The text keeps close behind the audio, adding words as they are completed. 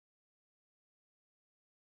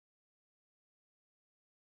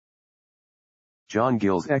John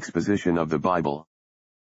Gill's Exposition of the Bible.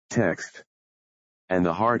 Text. And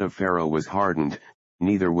the heart of Pharaoh was hardened,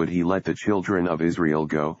 neither would he let the children of Israel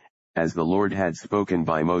go, as the Lord had spoken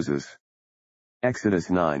by Moses. Exodus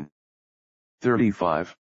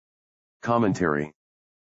 9:35. Commentary.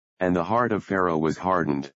 And the heart of Pharaoh was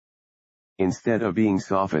hardened. Instead of being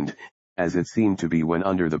softened, as it seemed to be when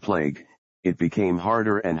under the plague, it became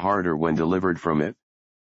harder and harder when delivered from it.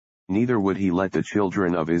 Neither would he let the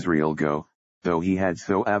children of Israel go, though he had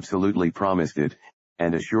so absolutely promised it,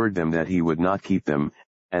 and assured them that he would not keep them,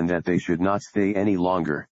 and that they should not stay any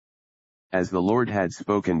longer. As the Lord had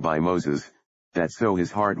spoken by Moses, that so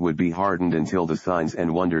his heart would be hardened until the signs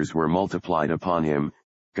and wonders were multiplied upon him,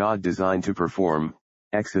 God designed to perform.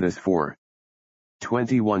 Exodus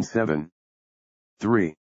 4:21-7.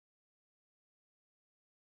 3.